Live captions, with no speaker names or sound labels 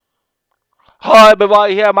Hi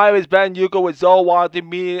everybody here, my name is Ben Yuko with Zoe Wanting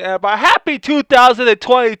Media Empire. Happy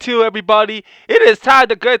 2022 everybody! It is time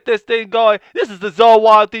to get this thing going. This is the Zoe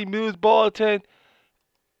Wanting News Bulletin.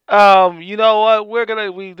 You know what? We're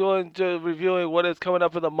gonna be doing reviewing what is coming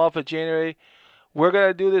up in the month of January. We're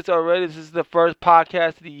gonna do this already. This is the first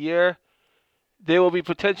podcast of the year. There will be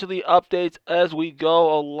potentially updates as we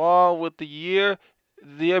go along with the year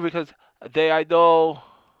because I know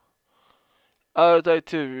others like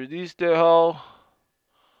to release their whole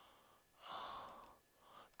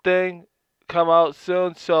thing come out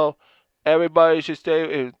soon, so everybody should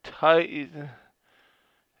stay in tight.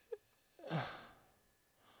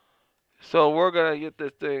 So we're gonna get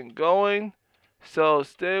this thing going. So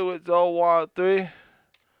stay with Zone 103.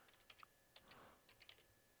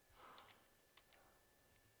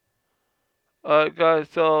 Alright guys,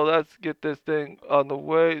 so let's get this thing on the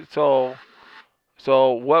way. So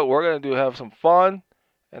what we're gonna do, have some fun,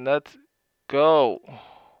 and let's go.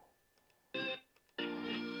 This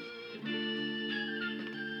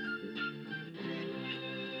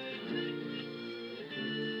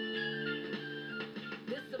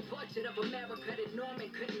is a portrait of America that Norman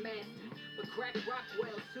couldn't master. But Crack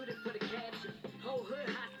Rockwell suited for the capture. Whole hood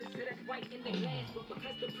hostage to that white in the gas. But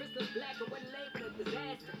because the prison's black, it wasn't labeled a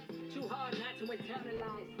disaster. Too hard not to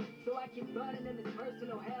internalize. So I keep burning in this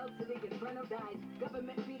personal hell till the inferno dies.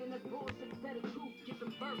 Government feeding us bullshit instead of truth.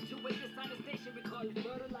 Giving birth to a dishonest station we call it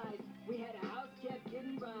fertilized. We had a house kept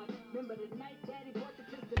getting robbed. Remember the night daddy brought the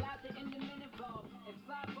pistol out, the Indian involved. And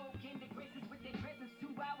 5 came to graces with their presence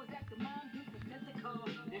 2 hours after mom used the center call.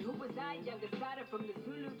 And who was I, youngest daughter from the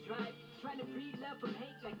Zulu tribe? Trying to breed love from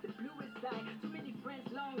hate like the bluest side. Too many friends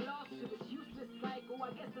long lost to this useless cycle.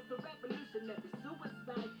 I guess it's a revolutionary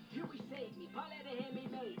suicide. Fury saved me, Paulette and him he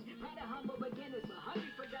made. Proud of humble beginners, but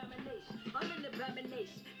hungry for domination. I'm an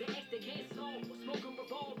abomination, the ex that can't solve. Smoking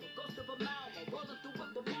revolver, ghost of a mama, rolling through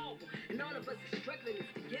with the marble. And all of us are struggling is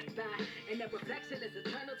to get by. And that reflection is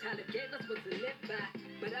eternal, time gave us what to live by.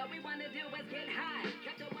 But all we wanna do is get high.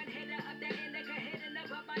 Kept the one hitter up that indica hitting up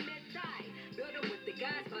my mid thigh. Building with the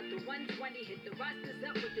guys, about the 120. Hit the rosters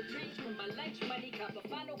up with the change from my lunch money. Cop a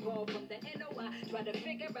final call from the NOI. Try to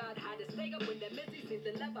figure out how to stay up when the Missy seems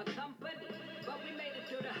to love our company. But we made it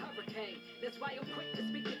through the hurricane. That's why I'm quick to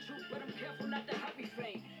speak the truth, but I'm careful not to hurry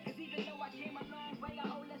fame. Cause even though I came a long way, I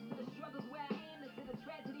owe less to the struggles where I am than to the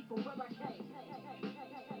tragedy from where I came.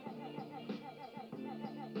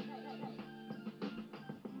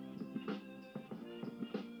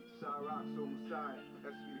 Rock, so Messiah,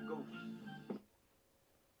 that's me the ghost.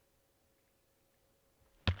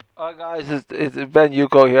 Alright guys, it's Ben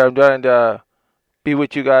Yuko here. I'm trying to be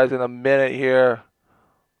with you guys in a minute here.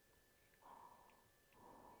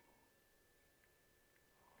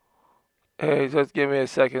 Hey, just give me a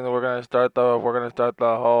second. We're gonna start the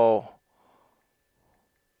whole.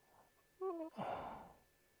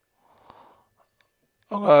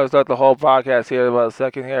 I'm gonna start the whole podcast here in about a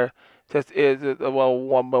second here. Just is it well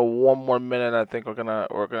one more minute. I think we're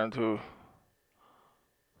going to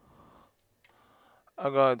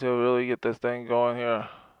I'm going to really get this thing going here.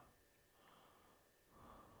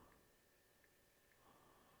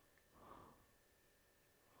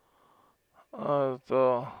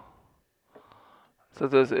 So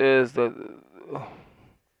this is the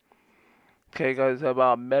okay, guys.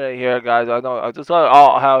 About a minute here, guys. I know. I just want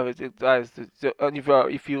all how guys.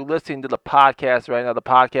 If you listen to the podcast right now, the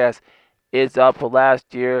podcast is up for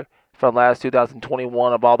last year, from last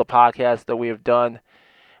 2021 of all the podcasts that we have done.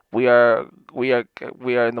 We are we are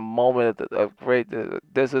in the moment of great.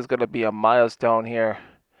 This is going to be a milestone here.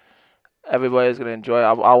 Everybody's going to enjoy it.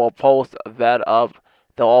 I will post that up.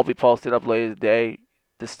 They'll all be posted up later today.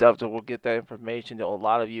 The stuff that will get that information to a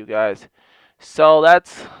lot of you guys. So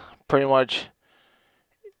that's pretty much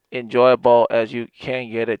enjoyable as you can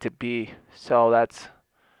get it to be. So that's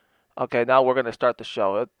okay. Now we're gonna start the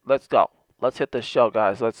show. Let's go. Let's hit the show,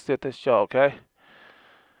 guys. Let's hit the show, okay?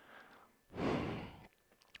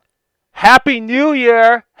 Happy New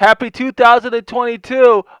Year! Happy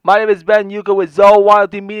 2022! My name is Ben Yuka with Zoe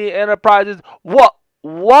Wanty Media Enterprises. What?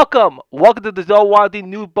 Welcome to the Zoe Wanty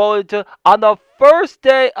News Bulletin on the first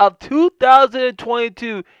day of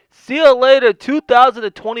 2022. See you later,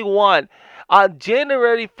 2021. On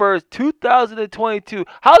January 1st, 2022.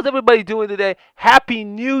 How's everybody doing today? Happy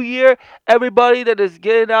New Year, everybody that is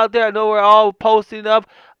getting out there. I know we're all posting up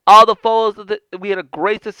all the photos. We had a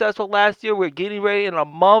great successful last year. We're getting ready in a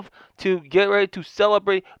month to get ready to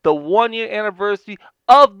celebrate the 1 year anniversary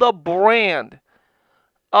of the brand,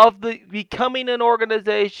 of the becoming an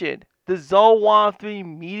organization. The Zone 3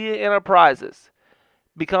 Media Enterprises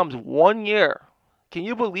becomes 1 year. Can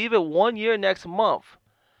you believe it? 1 year next month.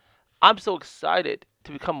 I'm so excited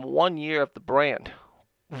to become 1 year of the brand.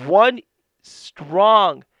 One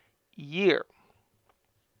strong year.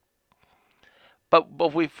 But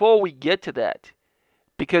before we get to that,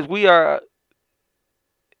 because we're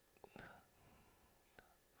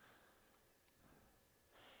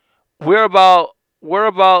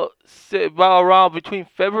about about around between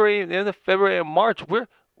February and the end of February and March. We're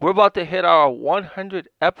about to hit our 100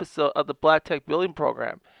 episode of the Black Tech Building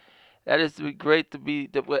Program. That is great to be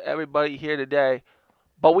with everybody here today.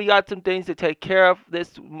 But we got some things to take care of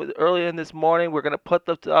this early in this morning. We're gonna put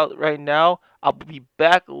those out right now. I'll be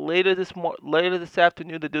back later this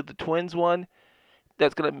afternoon to do the Twins one.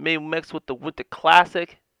 That's gonna be mixed with the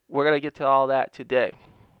classic. We're gonna get to all that today.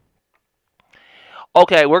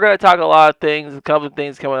 Okay, we're gonna talk a lot of things. A couple of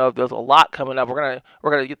things coming up. There's a lot coming up. We're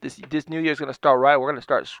gonna get this new year's gonna start right. We're gonna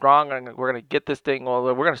start strong, and we're gonna get this thing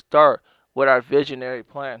over. We're gonna start with our visionary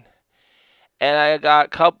plan. And I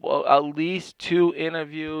got at least 2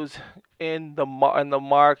 interviews in the mark in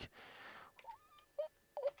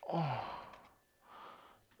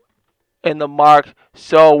the mark.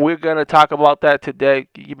 So we're gonna talk about that today.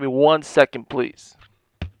 Give me 1 second, please.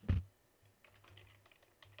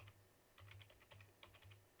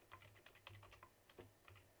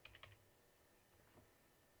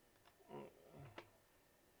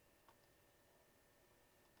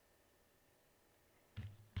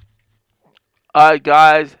 All right,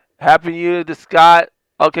 guys. Happy New Year to Scott.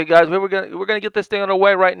 Okay, guys, we're gonna get this thing on the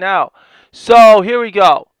way right now. So here we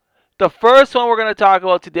go. The first one we're gonna talk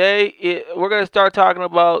about today, we're gonna start talking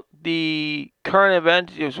about the current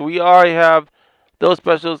events. We already have those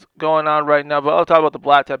specials going on right now, but I'll talk about the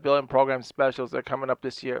Black Tech Building Program specials that are coming up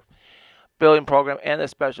this year. Building program and the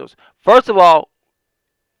specials. First of all,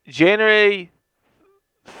 January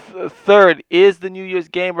 3rd is the New Year's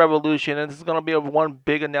Game Revolution, and this is going to be one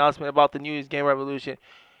big announcement about the New Year's Game Revolution.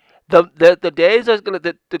 The days are going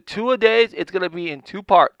to the 2 days. It's going to be in 2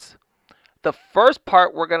 parts. The first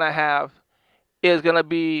part we're going to have is going to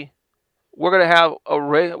be we're going to have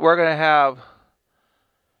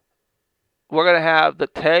the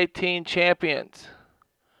tag team champions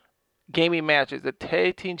gaming matches. The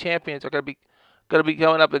tag team champions are going to be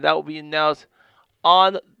coming up, and that will be announced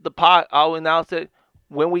on the pot. I'll announce it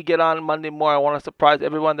when we get on Monday morning. I want to surprise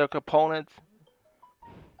everyone, their components.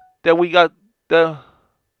 Then we got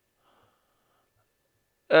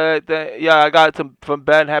I got some from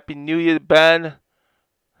Ben. Happy New Year, Ben.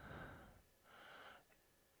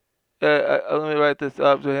 Let me write this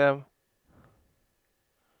up to him.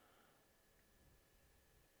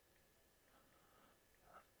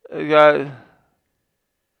 Guys.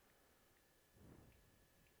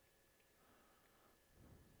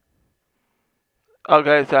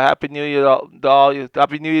 Okay, so Happy New Year to all you.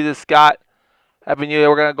 Happy New Year to Scott. Happy New Year.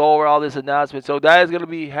 We're gonna go over all this announcement. So that is gonna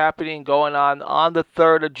be happening going on the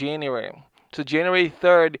 3rd of January. So January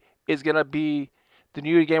 3rd is gonna be the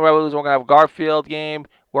New Year Game Revolution. We're gonna have a Garfield game.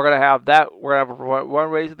 We're gonna have that. We're gonna have one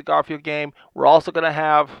race at the Garfield game. We're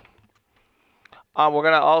gonna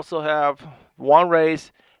also have one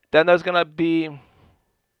race. Then there's gonna be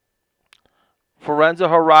Forza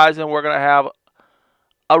Horizon. We're gonna have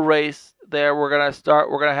a race there. We're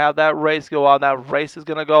gonna have that race go on. That race is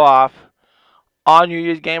gonna go off on New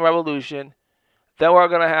Year's Game Revolution. Then we're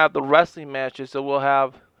gonna have the wrestling matches. So we'll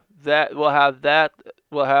have that. We'll have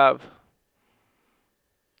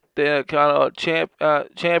the kind of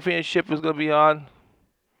championship is gonna be on.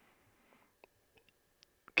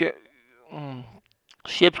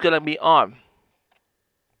 Ship's gonna be on.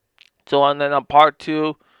 So and then on part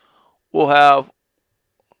 2, we'll have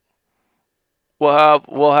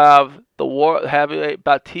the war heavyweight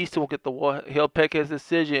Batista will get the war. He'll pick his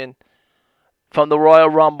decision from the Royal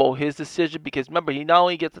Rumble. His decision, because remember, he not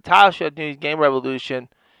only gets the title shot in his Game Revolution,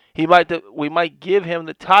 we might give him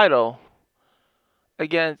the title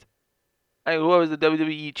against whoever's the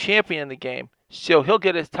WWE champion in the game. So he'll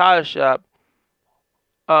get his title shot.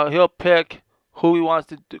 He'll pick who he wants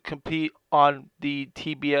to compete on the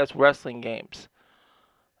TBS wrestling games.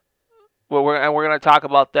 We're going to talk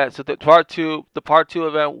about that. So the part two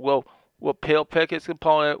event will pick his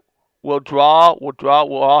component. We'll draw.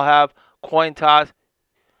 We'll all have coin toss.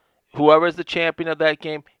 Whoever is the champion of that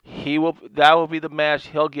game, that will be the match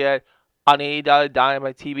he'll get on AEW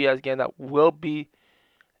Dynamite TBS game. That will be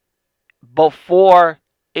before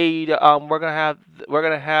AEW. We're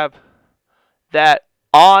gonna have that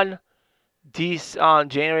on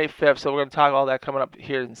January 5th. So we're gonna talk all that coming up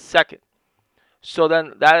here in a second. So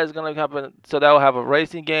then that is gonna happen. So that will have a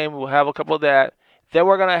racing game. We'll have a couple of that. Then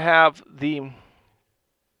we're gonna have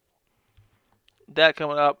that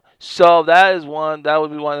coming up. So that is one. That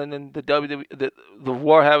would be one. And then the WWE, the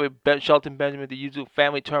War Heavyweight Shelton Benjamin, the Yuzu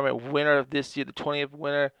Family Tournament winner of this year, the 20th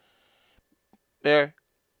winner there,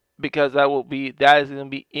 because that is going to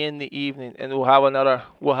be in the evening, and we'll have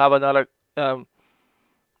another um,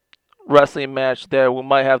 wrestling match there. We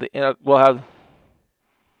might have we'll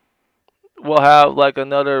have like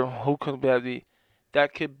another, who could be the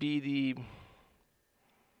that could be the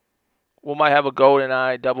we might have a Golden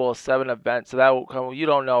Eye 007 event, so that will come. You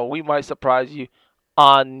don't know. We might surprise you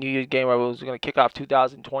on New Year's Game Rebels. We're going to kick off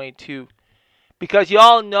 2022 because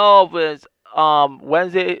y'all know it's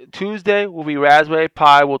Tuesday will be Raspberry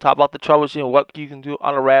Pi. We'll talk about the troubleshooting, what you can do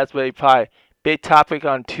on a Raspberry Pi. Big topic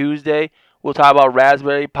on Tuesday. We'll talk about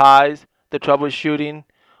Raspberry Pis, the troubleshooting.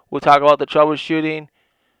 We'll talk about the troubleshooting.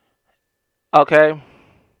 Okay.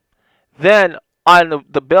 Then on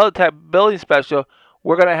the building special,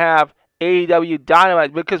 we're gonna have AEW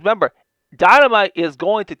Dynamite, because remember, Dynamite is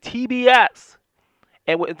going to TBS,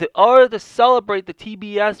 and in order to celebrate the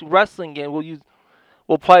TBS wrestling game,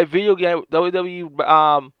 we'll play video game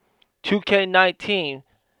WWE 2K19.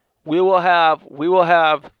 We will have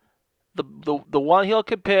the one heel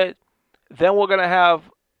compete. Then we're gonna have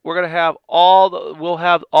all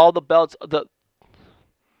the belts.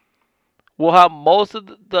 We'll have most of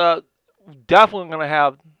the definitely gonna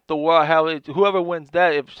have the world heavyweight. Whoever wins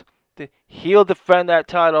that, he'll defend that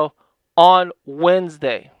title on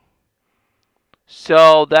Wednesday.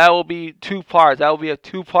 So that will be two parts. That will be a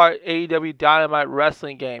two-part AEW Dynamite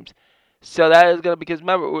Wrestling Games. So that is gonna, because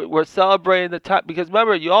remember, we're celebrating the time. Because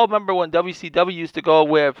remember, you all remember when WCW used to go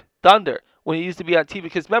with Thunder when he used to be on TV.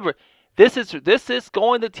 Because remember, this is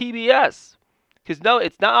going to TBS. Because no,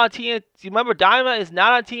 it's not on TNT. Remember, Dynamite is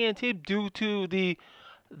not on TNT due to the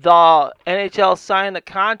NHL signing the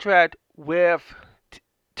contract with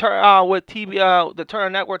the Turner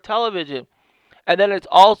Network Television, and then it's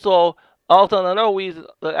also another reason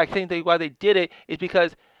I think why they did it is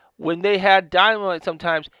because when they had Dynamite,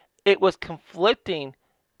 sometimes it was conflicting.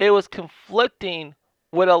 It was conflicting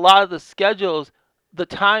with a lot of the schedules, the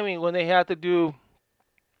timing when they had to do.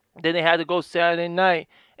 Then they had to go Saturday night,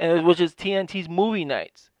 which is TNT's movie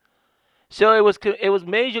nights. So it was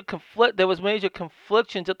major conflict. There was major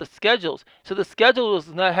conflictions at the schedules. So the schedule was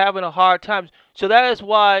not having a hard time. So that is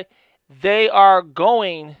why they are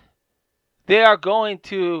going. They are going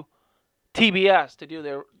to TBS to do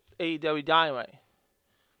their AEW Dynamite.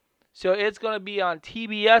 So it's going to be on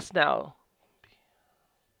TBS now.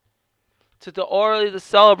 So to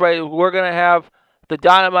celebrate, we're going to have the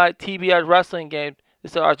Dynamite TBS Wrestling Game.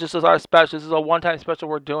 This is our special. This is a one-time special.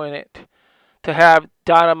 We're doing it to have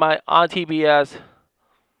Dynamite on TBS.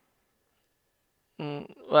 We're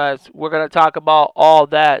going to talk about all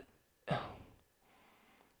that.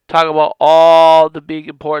 Talk about all the big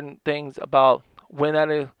important things about when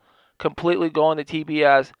that is completely going to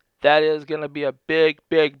TBS. That is going to be a big,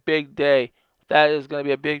 big, big day. That is going to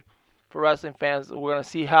be a big for wrestling fans. We're going to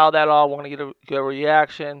see how that all. We're going to get a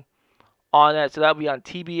reaction on that. So that'll be on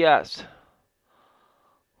TBS.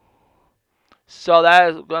 So that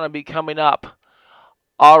is going to be coming up.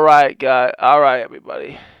 All right, guys. All right,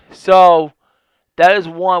 everybody. So that is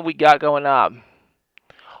one we got going on.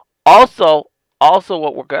 Also,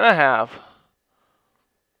 what we're going to have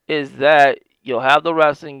is that you'll have the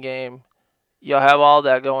wrestling game. You'll have all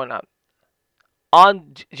that going on.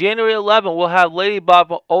 On January 11th, we'll have Lady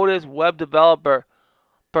Bob Otis, web developer.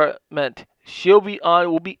 She'll be on.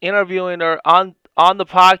 We'll be interviewing her on the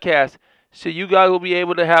podcast, so you guys will be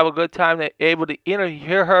able to have a good time. Able to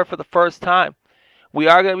hear her for the first time. We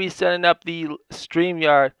are going to be setting up the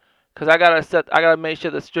StreamYard because I gotta make sure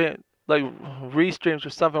the stream restreams or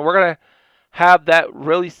something. We're gonna have that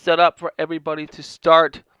really set up for everybody to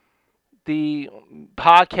start the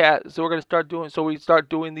podcast. So we're gonna start doing. So we start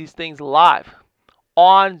doing these things live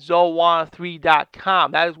on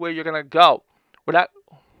Zowana3.com. That is where you're gonna go.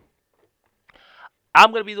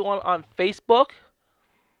 I'm gonna be the one on Facebook.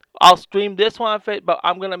 I'll stream this one on Facebook, but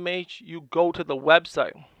I'm gonna make you go to the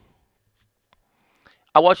website.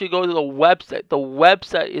 I want you to go to the website. The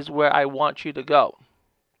website is where I want you to go.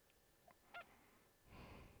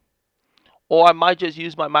 Or I might just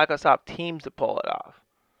use my Microsoft Teams to pull it off.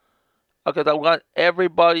 Because I want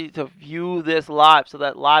everybody to view this live. So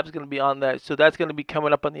that live is going to be on there. So that's going to be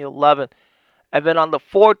coming up on the 11th. And then on the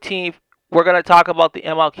 14th, we're going to talk about the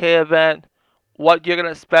MLK event. What you're going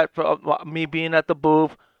to expect from me being at the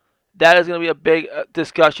booth. That is going to be a big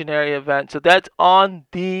discussionary event. So that's on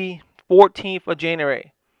the 14th of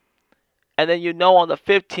January. And then on the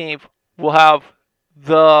 15th, we'll have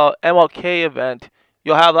the MLK event.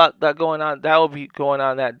 You'll have that going on. That will be going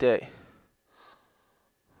on that day.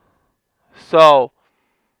 So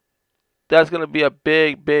that's gonna be a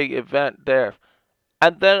big event there.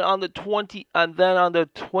 And then on the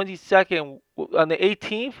 22nd, on the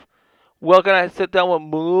 18th, we're gonna sit down with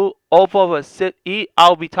Mulu Ofo of Sit Eat.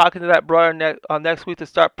 I'll be talking to that brother next week to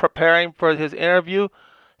start preparing for his interview.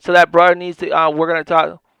 So that brother needs to. We're gonna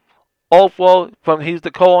talk Ofo from he's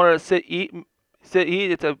the co-owner of Sit Eat. Sit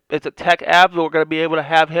Eat. It's a tech app. So we're gonna be able to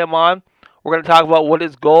have him on. We're gonna talk about what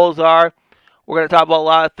his goals are. We're gonna talk about a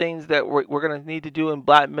lot of things that we're gonna need to do in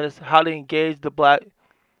Black ministry, how to engage the Black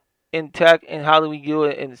in tech, and how do we do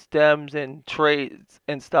it in STEMs and trades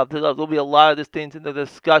and stuff. There'll be a lot of these things in the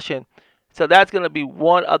discussion. So that's going to be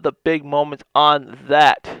one of the big moments on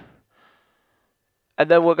that. And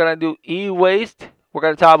then we're going to do e-waste. We're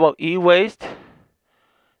going to talk about e-waste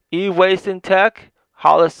in tech,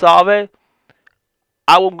 how to solve it.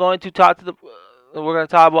 I'm going to talk to we're going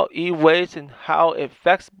to talk about e-waste and how it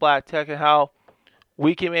affects Black tech and how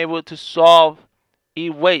we can be able to solve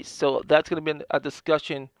e-waste. So that's going to be a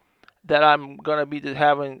discussion that I'm going to be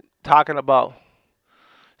talking about.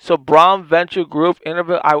 So Brown Venture Group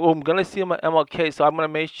interview. I'm going to see them at MLK, so I'm going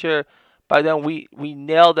to make sure by then we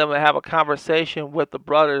nail them and have a conversation with the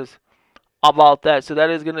brothers about that. So that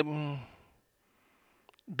is going to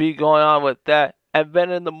be going on with that. And then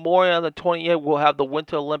in the morning on the 28th, we'll have the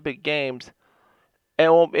Winter Olympic Games.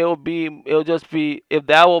 And it'll just be, if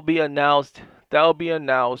that will be announced, that will be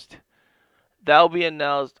announced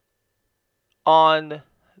on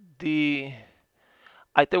the,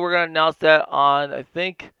 I think we're going to announce that on, I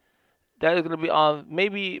think that is going to be on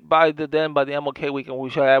maybe by the MLK weekend. We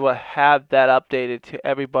should have that updated to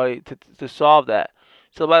everybody to solve that.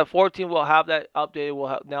 So by the 14th, we'll have that updated. We'll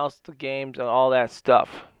announce the games and all that stuff.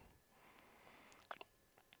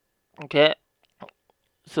 Okay.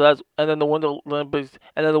 So and then the Winter Olympics,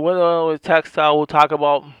 and then the Winter Olympics textile.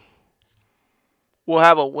 We'll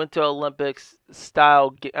have a Winter Olympics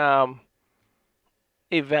style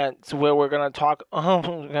event where we're gonna talk. We're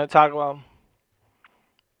gonna talk about.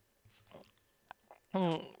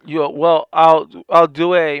 Yeah, well, I'll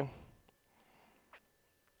do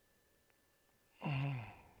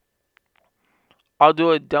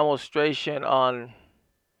a demonstration on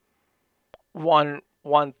one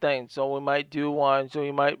thing. So we might do one. So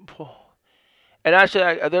we might. And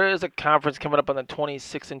actually, there is a conference coming up on the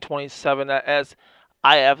 26th and 27th. As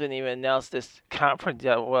I haven't even announced this conference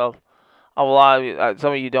yet. Well, a lot of you,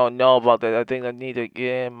 some of you don't know about that. I think I need to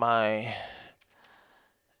get in my.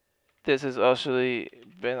 This has actually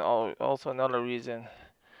been also another reason.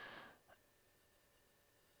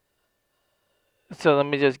 So let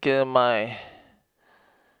me just get in my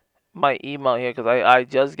email here because I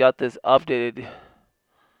just got this updated.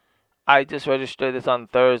 I just registered this on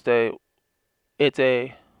Thursday. It is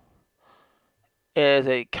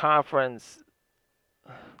a conference.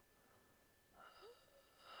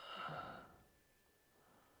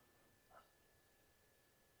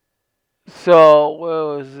 So where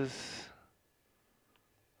was this?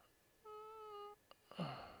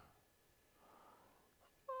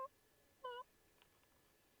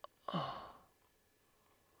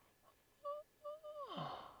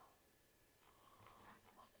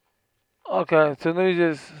 Okay, so let me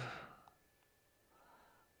just.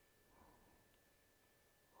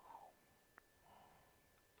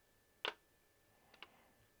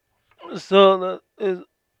 So that is.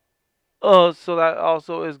 Oh, so that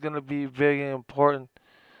also is gonna be very important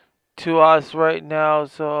to us right now.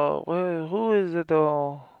 So who is it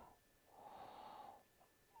though?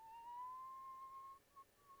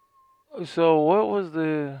 So what was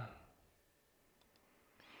the?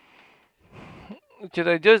 Did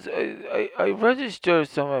I just I registered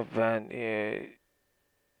some event here?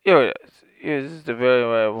 Here it is. Here, this is the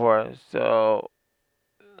very important. So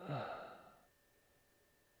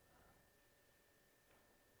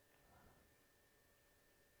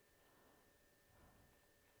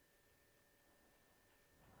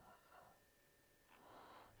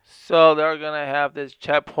they're gonna have this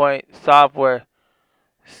checkpoint software.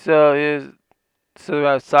 So we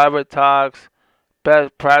have cyber talks,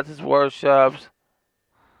 best practice workshops.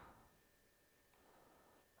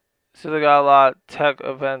 So they got a lot of tech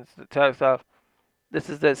events, the tech stuff. This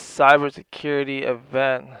is the cybersecurity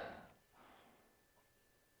event.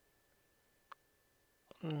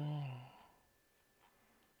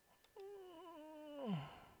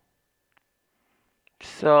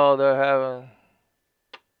 So they're having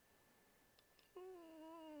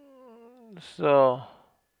so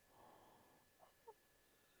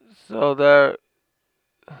so they're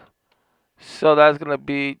so that's gonna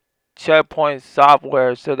be checkpoint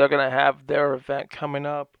software. So they're gonna have their event coming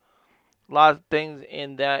up. A lot of things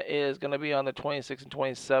in that is gonna be on the 26th and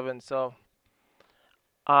 27th. So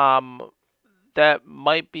that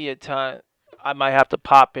might be a time I might have to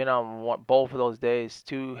pop in on both of those days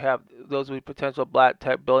to have those would be potential Black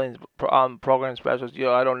Tech Billions program specials.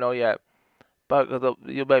 I don't know yet, but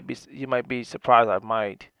you might be surprised. I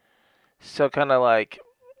might. So kind of like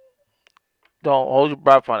don't hold your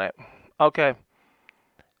breath on it. Okay.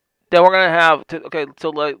 Then we're gonna have okay.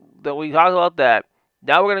 So like then we talked about that.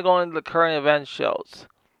 Now we're gonna go into the current event shows,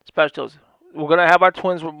 specials. We're gonna have our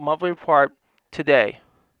Twins monthly report today,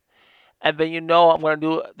 and then I'm gonna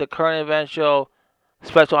do the current event show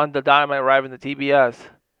special on the Dynamite arriving the TBS.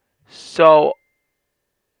 So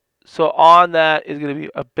on that is gonna be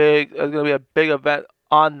a big. There's gonna be a big event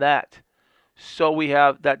on that. So we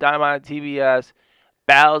have that Dynamite on TBS,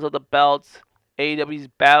 Battles of the Belts, AEW's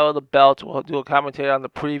Battle of the Belts. We'll do a commentary on the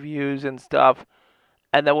previews and stuff.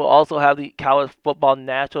 And then we'll also have the college football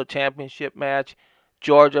national championship match,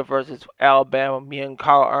 Georgia versus Alabama. Me and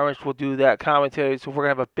Carl Ernst will do that commentary. So we're gonna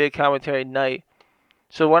have a big commentary night.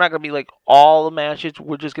 So we're not gonna be like all the matches.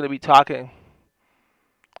 We're just gonna be talking.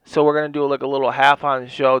 So we're gonna do like a little half-on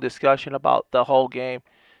show discussion about the whole game.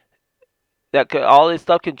 All this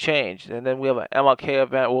stuff can change. And then we have an MLK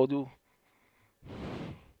event. We'll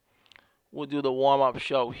do the warm-up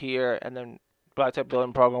show here, and then Black Tech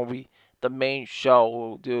Building Program will be the main show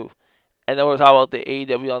we'll do. And then we'll talk about the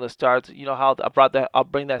AEW on the starts. You know how I'll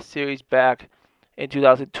bring that series back in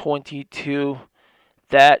 2022.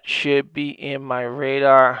 That should be in my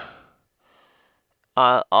radar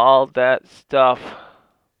on all that stuff.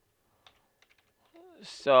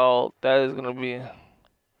 So that is gonna be.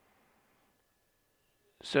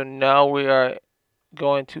 So now we are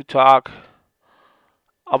going to talk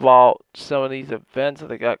about some of these events that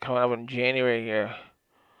they got coming up in January here.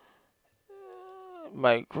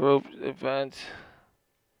 My group events.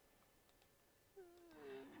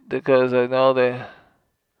 Because I know they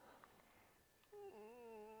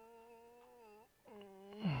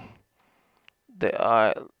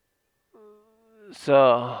are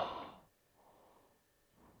so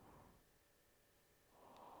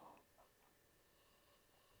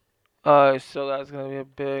so that's gonna be a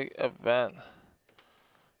big event.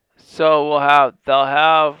 So they'll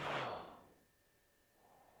have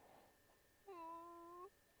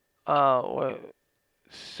wait,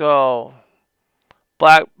 so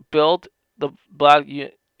black built the black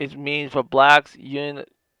it means for blacks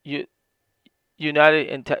united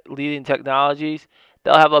in leading technologies.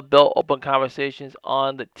 They'll have a built open conversations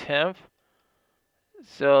on the 10th.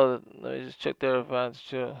 So let me just check their events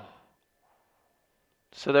too.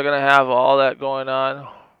 So they're gonna have all that going on.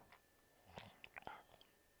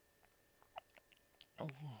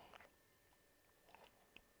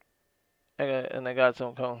 And they got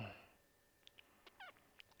some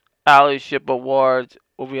Allyship Awards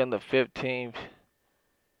will be on the 15th.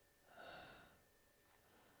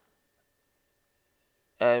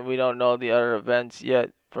 And we don't know the other events yet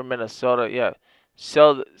for Minnesota yet.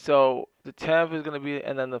 So the 10th is going to be,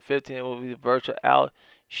 and then the 15th will be the virtual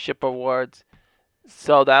Allyship Awards.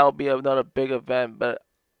 So that will be another big event. But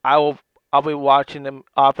I'll be watching them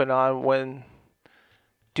off and on when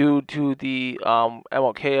due to the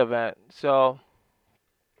MLK event. So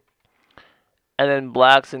and then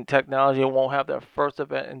Blacks in Technology won't have their first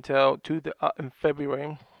event until in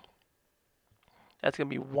February. That's gonna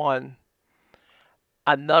be one.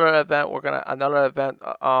 Another event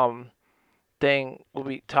thing we'll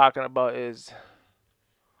be talking about is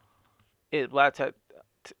Black Tech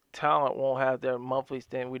Talent won't have their monthly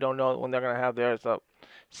thing. We don't know when they're gonna have theirs up.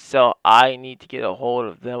 So I need to get a hold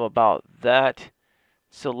of them about that.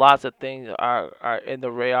 So lots of things are in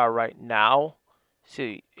the radar right now.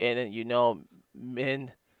 See, and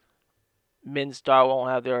then Min Star won't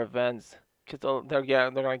have their events because they're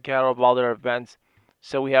gonna gather up all their events.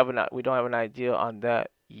 So we don't have an idea on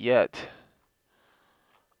that yet.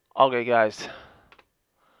 Okay, guys,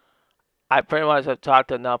 I pretty much have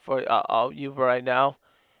talked enough for you for right now.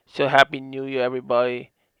 So happy New Year,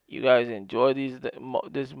 everybody! You guys enjoy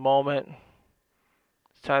this moment.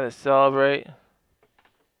 It's time to celebrate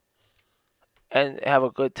and have a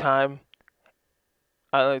good time.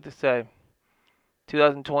 I like to say,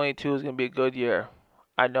 2022 is gonna be a good year.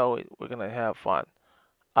 I know we're gonna have fun.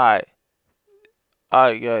 Alright,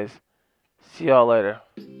 alright, guys. See y'all later.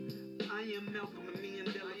 I am Malcolm and me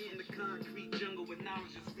and Della in the concrete jungle with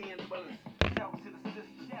knowledge of stand brothers. Shout to the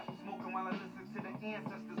sisters, smoking while I listen to the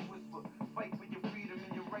ancestors whisper. Fight for your freedom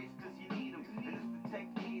and your rights cause you need them. And it's the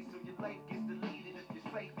technique so your life gets deleted. If your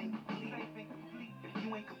sight ain't complete, if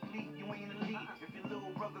you ain't complete, you ain't elite. If your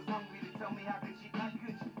little brother's hungry, then tell me how could you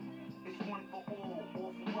eat? It's one for all for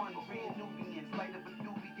one. Red Nubians, light up a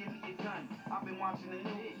doobie, give me a gun. I've been watching the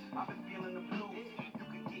news, I've been feeling the blues. You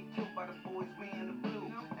could get killed by the boys we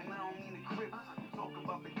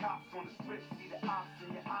cops on the strip, see the ops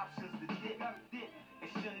and your options to dip. It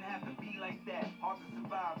shouldn't have to be like that. Hard to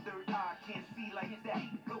survive, third eye, can't see like that.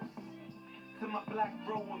 Ghost. To my black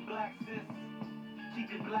bro and black sis, keep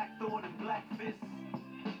your black thought and black fist.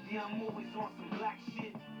 Yeah, I'm always on some black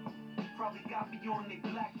shit. Probably got me on their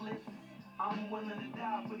blacklist. I'm willing to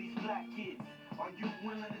die for these black kids. Are you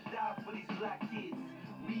willing to die for these black kids?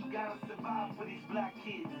 We gotta survive for these black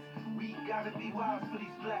kids. We gotta be wise for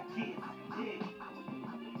these black kids. Yeah.